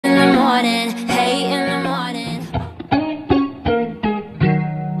morning, hey in the morning.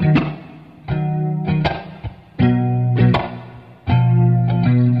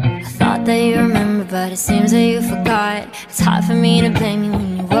 I thought that you remember, but it seems that you forgot. It's hard for me to blame you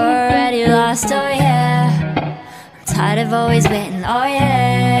when you were already lost, oh yeah. I'm tired of always waiting, oh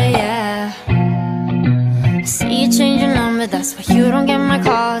yeah, yeah. I see you change your number, that's why you don't get my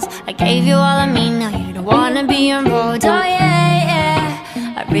calls. I gave you all of me, now you don't wanna be involved, oh yeah, yeah.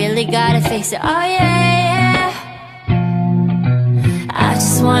 I really gotta face it, oh yeah, yeah. I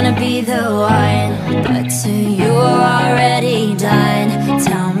just wanna be the one, but to you are already done.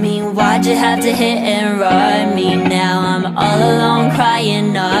 Tell me why'd you have to hit and run me? Now I'm all alone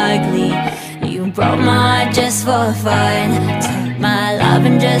crying ugly. You broke my heart just for fun, took my love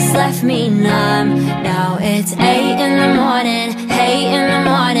and just left me numb. Now it's 8 in the morning, hey in the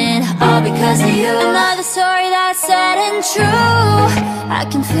morning, all because of you. Another story that's sad and true. I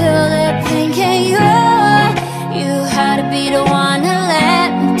can feel the pain, can you? You had to be the one to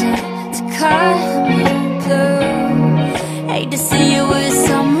let me down, to cut me blue. Hate to see you with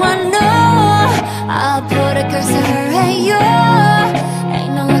someone new. I'll put a curse to her and you.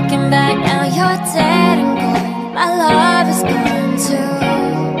 Ain't no looking back now, you're dead and gone. My love is gone too.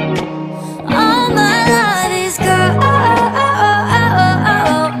 All my love is gone.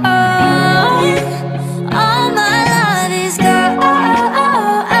 All my love is gone.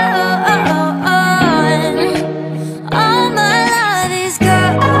 All my love is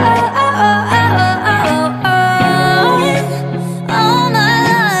gone. All my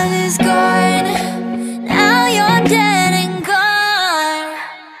love is gone. Now you're dead and gone.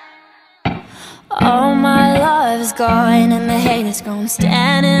 All my love is gone, and the hate is gone.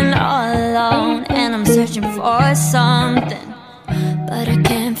 Standing all alone, and I'm searching for something, but I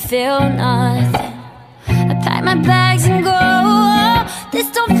can't feel nothing. I pack my bags and go. This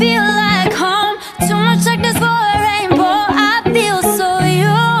don't feel like home. Too much darkness for a rainbow. I feel so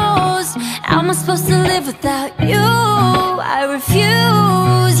used. How am I supposed to live without you? I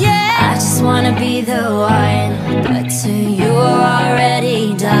refuse, yeah. I just wanna be the one, but to you are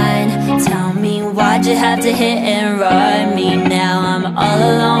already done. Tell me why'd you have to hit and run me? Now I'm all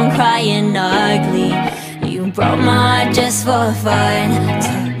alone crying ugly. You broke my heart just for fun,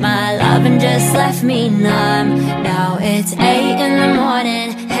 took my love and just left me numb. Now it's 8 in the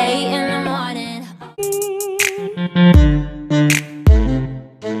morning, hey in the morning.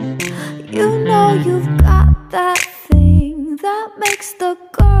 You know you've got that thing that makes the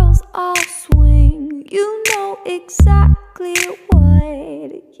girls all swing. You know exactly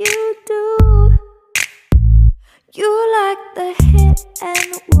what you do. You like the hit and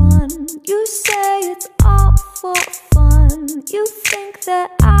run. You say it's all for fun. You think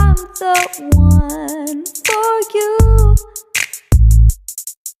that I'm the one for you.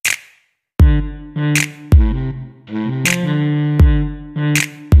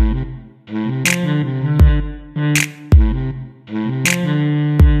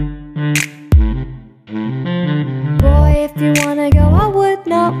 Boy, if you wanna go, I would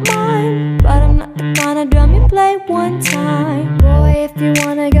not mind, but I'm not the kind of drum you play one time. Boy, if you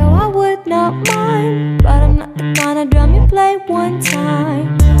wanna go, I would not mind, but I'm not the kind of drum you play one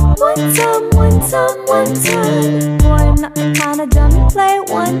time. One time, one time, one time. Boy, I'm not the kind of drum you play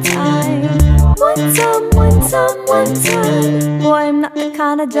one time. One time, one time, one time. Boy, I'm not the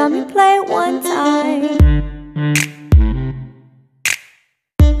kind of drum you play one time.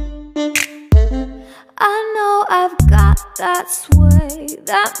 I know I've got that sway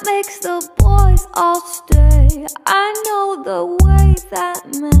that makes the boys all stay. I know the way that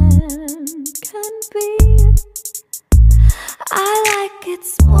men can be. I like it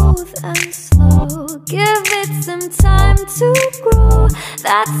smooth and slow. Give it some time to grow.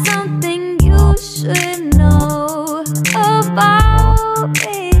 That's something you should know about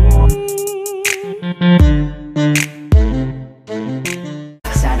me.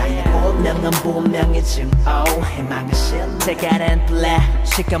 너는 분명히 희망의 신세계는 black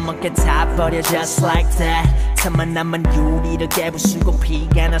시커멓게 다 버려 just like that 틈만 남은 유리를 깨부수고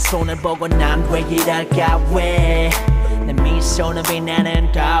피가 난 손을 보고 난 왜 이럴까 왜 내 미소는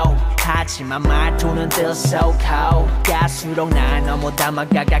빛나는 거 하지만 말투는 들썩하고 갈수록 날 너무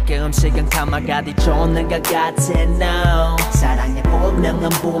담아가 가끔씩은 감아가 뒤쫓는 것 같아 no 사랑의 본능은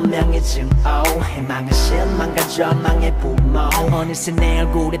분명히 희망은 실망과 절망의 부모 어느새 내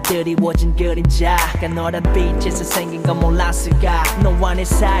얼굴에 드리워진 그림자가 너란 빛에서 생긴 건 몰랐을까 너와 내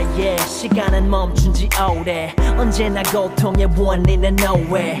사이에 시간은 멈춘 지 오래 언제나 고통의 원인은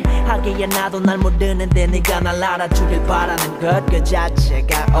nowhere 하기야 나도 날 모르는데 네가 날 알아주길 바라는 것 그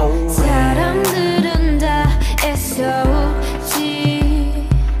자체가 oh 사람들은 다 애써오지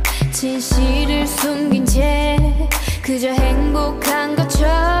진실을 숨긴 채 그저 행복한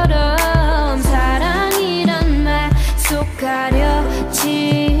것처럼 사랑이란 말 속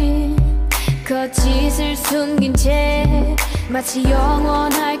가려진 거짓을 숨긴 채 마치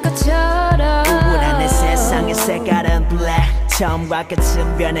영원할 것처럼 우울한 내 세상의 색깔은 black 처음과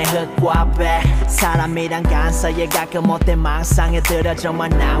끝은 변해 흙과 배 사람이란 간사에 가끔 못된 망상에 들어 정말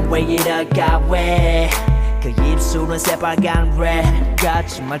난 왜 이럴까 왜 그 입술은 새빨간 red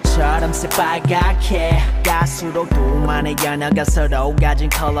거짓말처럼 새빨갛게 갈수록 둘만의 연어가 서로 가진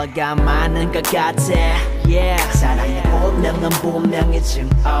컬러가 많은 것 같아 yeah. 사랑의 본능은 분명히 증오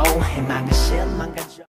희망은 실망 가져